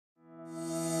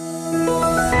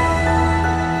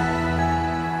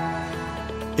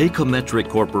Aecometric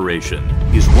Corporation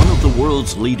is one of the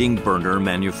world's leading burner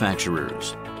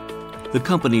manufacturers. The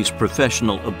company's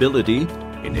professional ability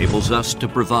enables us to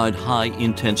provide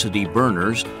high-intensity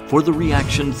burners for the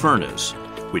reaction furnace,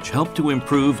 which help to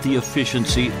improve the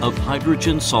efficiency of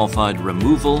hydrogen sulfide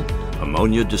removal,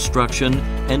 ammonia destruction,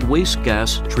 and waste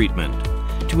gas treatment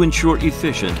to ensure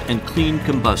efficient and clean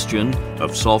combustion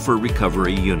of sulfur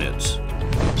recovery units.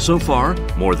 So far,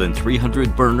 more than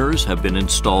 300 burners have been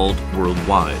installed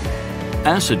worldwide.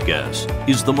 Acid gas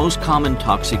is the most common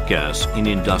toxic gas in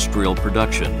industrial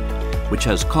production, which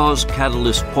has caused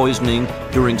catalyst poisoning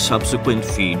during subsequent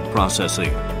feed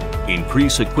processing,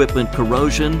 increased equipment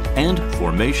corrosion and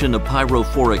formation of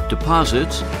pyrophoric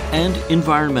deposits, and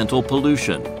environmental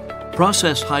pollution.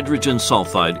 Processed hydrogen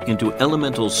sulfide into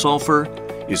elemental sulfur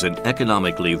is an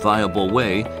economically viable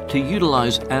way to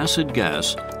utilize acid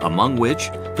gas, among which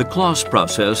the Claus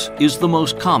process is the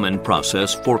most common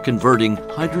process for converting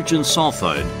hydrogen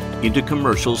sulfide into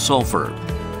commercial sulfur.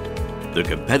 The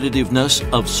competitiveness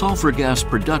of sulfur gas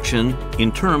production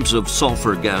in terms of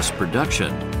sulfur gas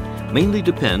production mainly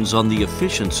depends on the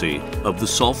efficiency of the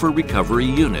sulfur recovery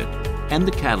unit and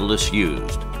the catalyst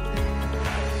used.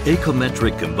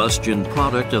 Aecometric combustion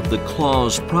product of the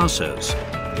Claus process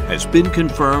has been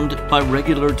confirmed by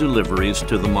regular deliveries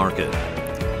to the market.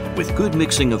 With good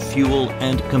mixing of fuel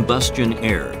and combustion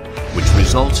air, which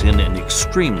results in an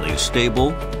extremely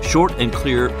stable, short and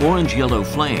clear orange-yellow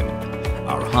flame,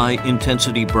 our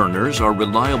high-intensity burners are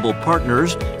reliable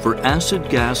partners for acid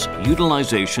gas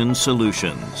utilization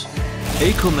solutions.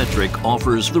 Aecometric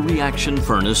offers the reaction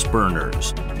furnace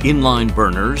burners, inline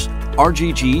burners,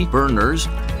 RGG burners,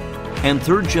 and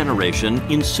third-generation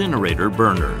incinerator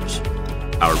burners.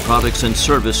 Our products and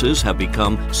services have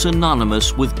become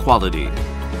synonymous with quality.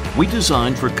 We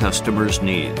design for customers'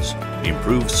 needs,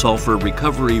 improve sulfur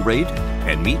recovery rate,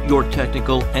 and meet your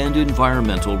technical and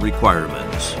environmental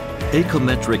requirements.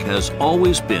 Aecometric has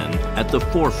always been at the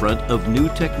forefront of new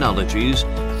technologies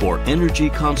for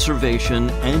energy conservation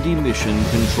and emission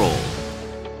control.